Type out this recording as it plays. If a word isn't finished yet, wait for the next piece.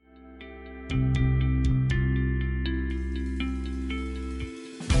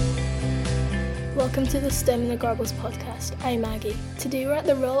Welcome to the STEM in the Garbles podcast. I'm Maggie. Today we're at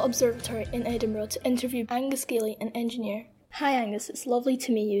the Royal Observatory in Edinburgh to interview Angus Gailey, an engineer. Hi Angus, it's lovely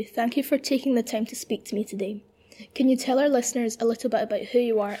to meet you. Thank you for taking the time to speak to me today. Can you tell our listeners a little bit about who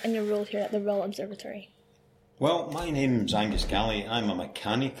you are and your role here at the Royal Observatory? Well, my name's Angus Gailey. I'm a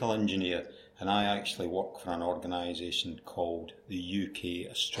mechanical engineer and I actually work for an organisation called the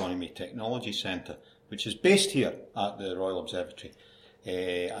UK Astronomy Technology Centre, which is based here at the Royal Observatory.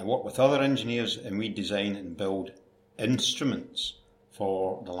 I work with other engineers and we design and build instruments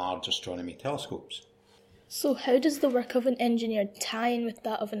for the large astronomy telescopes. So how does the work of an engineer tie in with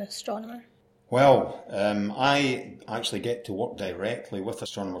that of an astronomer? Well, I actually get to work directly with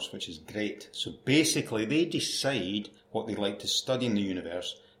astronomers, which is great. So basically they decide what they'd like to study in the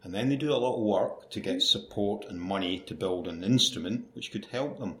universe, and then they do a lot of work to get support and money to build an instrument which could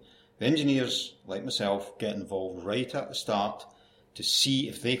help them. The engineers, like myself, get involved right at the start to see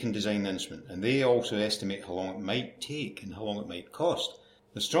if they can design the instrument, and they also estimate how long it might take and how long it might cost.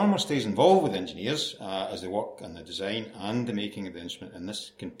 The astronomer stays involved with engineers as they work on the design and the making of the instrument, and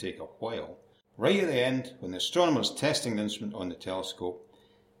this can take a while. Right at the end, when the astronomer is testing the instrument on the telescope,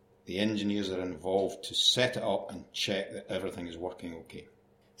 the engineers are involved to set it up and check that everything is working okay.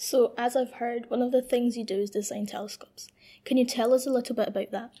 So, as I've heard, one of the things you do is design telescopes. Can you tell us a little bit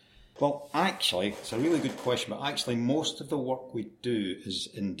about that? Well, actually, it's a really good question, but actually most of the work we do is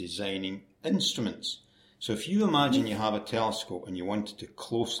in designing instruments. So if you imagine you have a telescope and you wanted to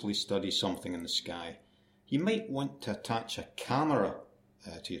closely study something in the sky, you might want to attach a camera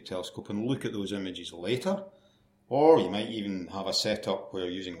to your telescope and look at those images later. Or you might even have a setup where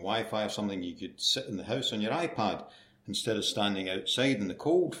using Wi-Fi or something, you could sit in the house on your iPad instead of standing outside in the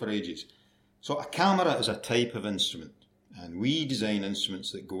cold for ages. So a camera is a type of instrument. And we design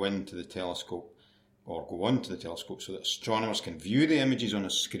instruments that go into the telescope or go onto the telescope so that astronomers can view the images on a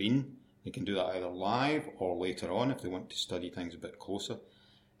screen. They can do that either live or later on if they want to study things a bit closer.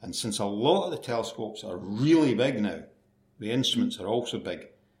 And since a lot of the telescopes are really big now, the instruments are also big.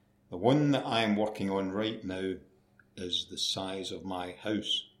 The one that I am working on right now is the size of my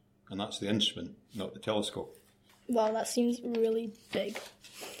house. And that's the instrument, not the telescope. Wow, that seems really big.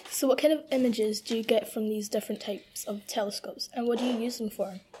 So what kind of images do you get from these different types of telescopes, and what do you use them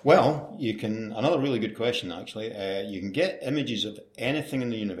for? Well, another really good question actually, you can get images of anything in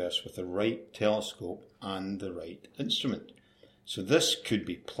the universe with the right telescope and the right instrument. So this could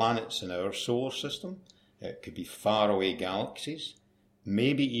be planets in our solar system, it could be faraway galaxies,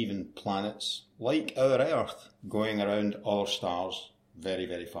 maybe even planets like our Earth going around other stars very,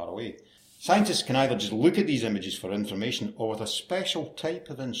 very far away. Scientists can either just look at these images for information, or with a special type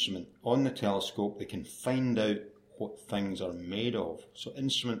of instrument on the telescope they can find out what things are made of. So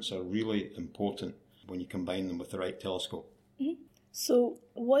instruments are really important when you combine them with the right telescope. Mm-hmm. So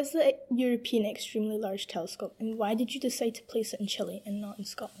what is the European Extremely Large Telescope, and why did you decide to place it in Chile and not in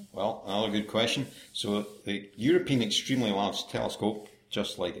Scotland? Well, another good question. So the European Extremely Large Telescope,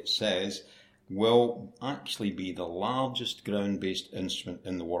 just like it says, will actually be the largest ground-based instrument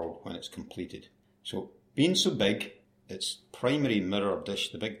in the world when it's completed. So being so big, its primary mirror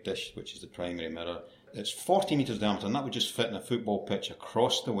dish, the big dish which is the primary mirror, it's 40 metres diameter, and that would just fit in a football pitch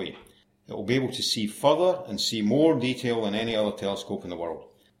across the way. It will be able to see further and see more detail than any other telescope in the world.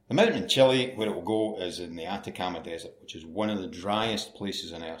 The mountain in Chile where it will go is in the Atacama Desert, which is one of the driest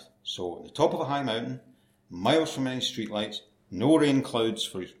places on Earth. So at the top of a high mountain, miles from any streetlights, no rain clouds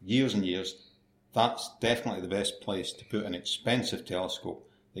for years and years, that's definitely the best place to put an expensive telescope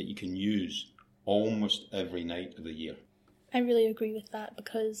that you can use almost every night of the year. I really agree with that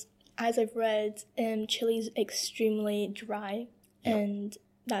because, as I've read, Chile's extremely dry, and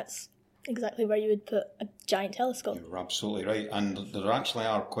that's exactly where you would put a giant telescope. You're absolutely right, and there actually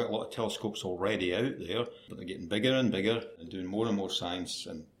are quite a lot of telescopes already out there, but they're getting bigger and bigger and doing more and more science,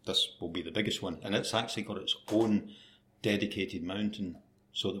 and this will be the biggest one, and it's actually got its own dedicated mountain.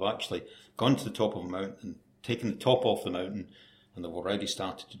 So they've actually gone to the top of a mountain, taken the top off the mountain, and they've already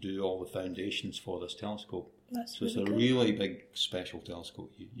started to do all the foundations for this telescope. That's so really it's a cool. Really big special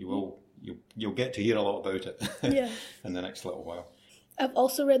telescope. You'll get to hear a lot about it in the next little while. I've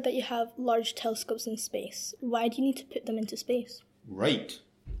also read that you have large telescopes in space. Why do you need to put them into space? Right.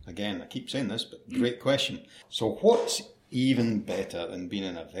 Again, I keep saying this, but great question. So what's even better than being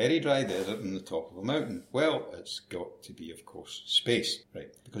in a very dry desert on the top of a mountain? Well, it's got to be, of course, space, right?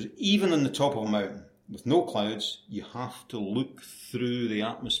 Because even on the top of a mountain, with no clouds, you have to look through the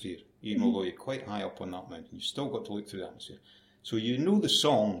atmosphere. Even although you're quite high up on that mountain, you've still got to look through the atmosphere. So you know the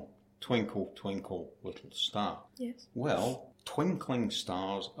song, Twinkle, Twinkle, Little Star? Yes. Well, twinkling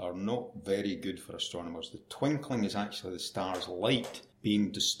stars are not very good for astronomers. The twinkling is actually the star's light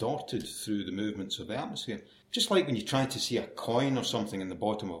being distorted through the movements of the atmosphere. Just like when you try to see a coin or something in the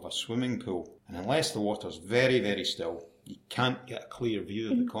bottom of a swimming pool, and unless the water's very, very still, you can't get a clear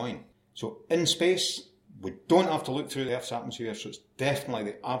view of the coin. So in space, we don't have to look through the Earth's atmosphere, so it's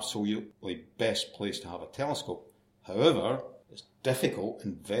definitely the absolutely best place to have a telescope. However, it's difficult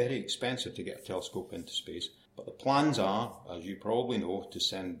and very expensive to get a telescope into space. But the plans are, as you probably know, to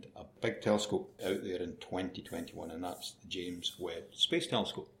send a big telescope out there in 2021, and that's the James Webb Space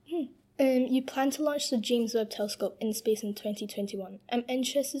Telescope. You plan to launch the James Webb Telescope in space in 2021. I'm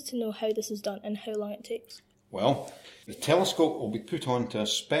interested to know how this is done and how long it takes. Well, the telescope will be put onto a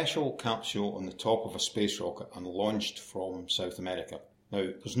special capsule on the top of a space rocket and launched from South America. Now,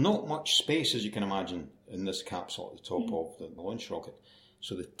 there's not much space, as you can imagine, in this capsule at the top of the launch rocket.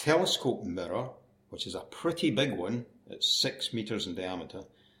 So the telescope mirror, which is a pretty big one, it's 6 metres in diameter,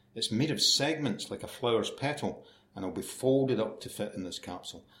 it's made of segments like a flower's petal, and it'll be folded up to fit in this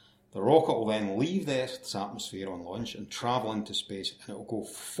capsule. The rocket will then leave the Earth's atmosphere on launch and travel into space, and it will go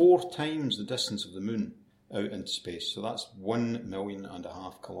 4 times the distance of the Moon out into space. So that's 1.5 million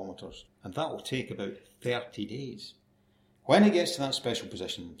kilometres. And that will take about 30 days. When it gets to that special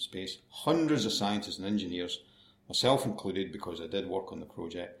position in space, hundreds of scientists and engineers, myself included because I did work on the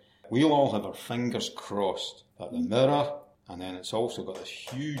project, we'll all have our fingers crossed that the mirror, and then it's also got this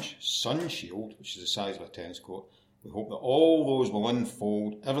huge sun shield, which is the size of a tennis court. We hope that all those will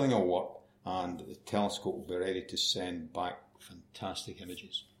unfold, everything will work, and the telescope will be ready to send back fantastic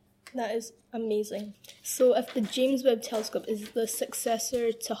images. That is amazing. So if the James Webb Telescope is the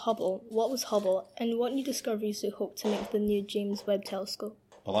successor to Hubble, what was Hubble, and what new discoveries do you hope to make the new James Webb Telescope?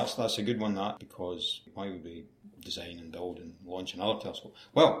 Well, that's a good one, that, because why would we design and build and launch another telescope?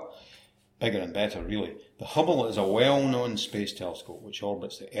 Well, bigger and better, really. The Hubble is a well-known space telescope which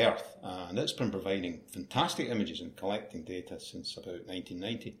orbits the Earth, and it's been providing fantastic images and collecting data since about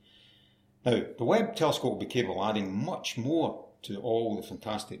 1990. Now, the Webb telescope will be capable of adding much more to all the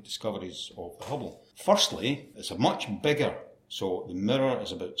fantastic discoveries of the Hubble. Firstly, it's a much bigger, so the mirror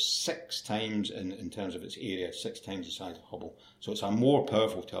is about 6 times in terms of its area, 6 times the size of Hubble. So it's a more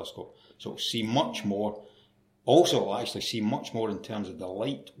powerful telescope. So it'll see much more. Also, it'll actually see much more in terms of the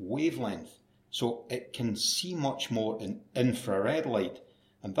light wavelength. So it can see much more in infrared light.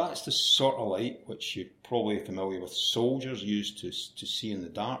 And that's the sort of light which you're probably familiar with soldiers use to see in the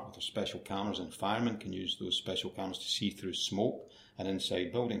dark with their special cameras, and firemen can use those special cameras to see through smoke and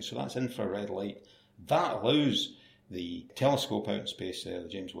inside buildings. So that's infrared light. That allows the telescope out in space, the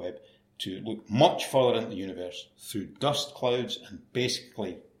James Webb, to look much further into the universe through dust clouds, and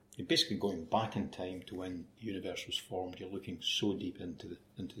you're basically going back in time to when the universe was formed. You're looking so deep into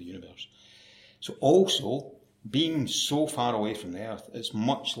the universe. So also, being so far away from the Earth, it's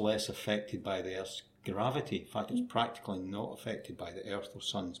much less affected by the Earth's gravity. In fact, it's practically not affected by the Earth or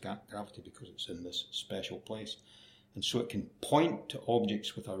Sun's gravity because it's in this special place. And so it can point to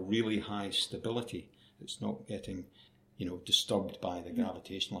objects with a really high stability. It's not getting, disturbed by the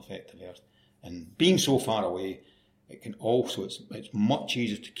gravitational effect of Earth. And being so far away, it can also, it's much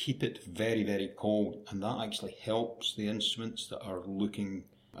easier to keep it very, very cold. And that actually helps the instruments that are looking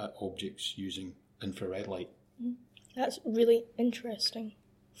at objects using infrared light. That's really interesting.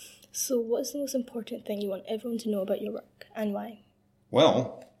 So what's the most important thing you want everyone to know about your work, and why?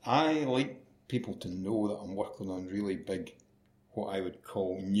 Well, I like people to know that I'm working on really big, what I would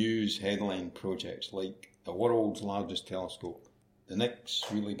call news headline projects, like the world's largest telescope, the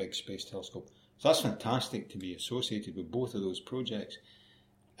next really big space telescope. So that's fantastic to be associated with both of those projects.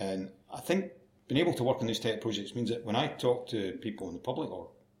 And I think being able to work on these type of projects means that when I talk to people in the public or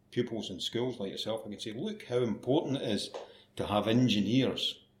pupils in schools like yourself, I can say, look how important it is to have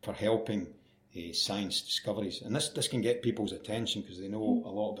engineers for helping science discoveries. And this can get people's attention because they know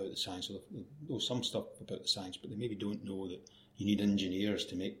a lot about the science, or they know some stuff about the science, but they maybe don't know that you need engineers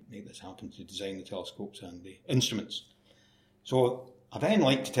to make this happen, to design the telescopes and the instruments. So I then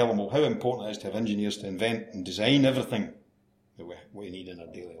like to tell them, well, how important it is to have engineers to invent and design everything that we need in our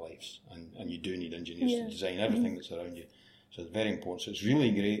daily lives. And you do need engineers to design everything that's around you. So it's very important. So it's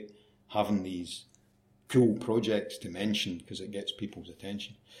really great having these cool projects to mention because it gets people's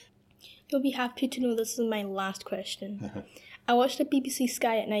attention. You'll be happy to know this is my last question. I watched a BBC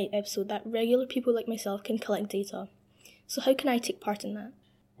Sky at Night episode that regular people like myself can collect data. So how can I take part in that?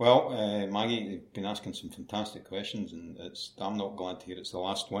 Well, Maggie, you've been asking some fantastic questions, and I'm not glad to hear it's the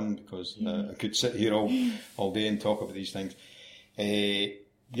last one because I could sit here all day and talk about these things.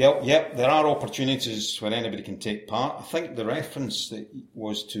 Yep, there are opportunities where anybody can take part. I think the reference that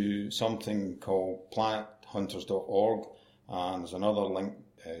was to something called planethunters.org, and there's another link,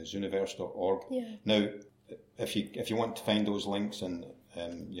 zooniverse.org. Yeah. Now, if you want to find those links and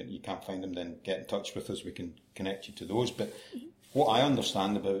you can't find them, then get in touch with us. We can connect you to those. But what I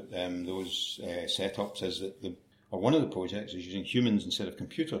understand about those setups is that one of the projects is using humans instead of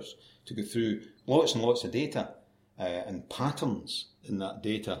computers to go through lots and lots of data and patterns in that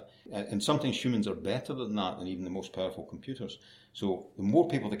data. And sometimes humans are better than that, than even the most powerful computers. So the more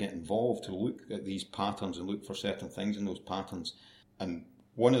people that get involved to look at these patterns and look for certain things in those patterns, and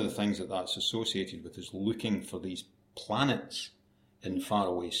one of the things that's associated with is looking for these planets in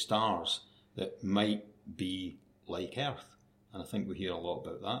faraway stars that might be like Earth. And I think we hear a lot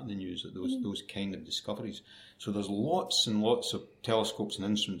about that in the news, that those kind of discoveries. So there's lots and lots of telescopes and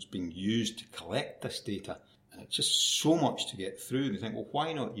instruments being used to collect this data. And it's just so much to get through. And you think, well,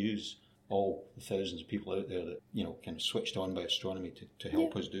 why not use all the thousands of people out there that, kind of switched on by astronomy to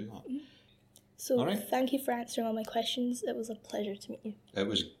help us do that? So thank you for answering all my questions. It was a pleasure to meet you. It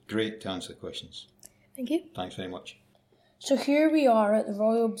was great to answer the questions. Thank you. Thanks very much. So here we are at the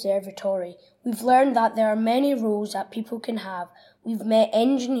Royal Observatory. We've learned that there are many roles that people can have. We've met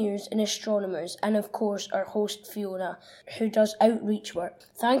engineers and astronomers and of course our host Fiona, who does outreach work.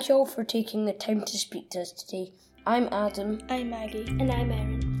 Thank you all for taking the time to speak to us today. I'm Adam. I'm Maggie. And I'm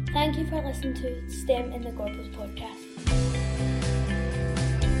Erin. Thank you for listening to STEM in the Gorbals podcast.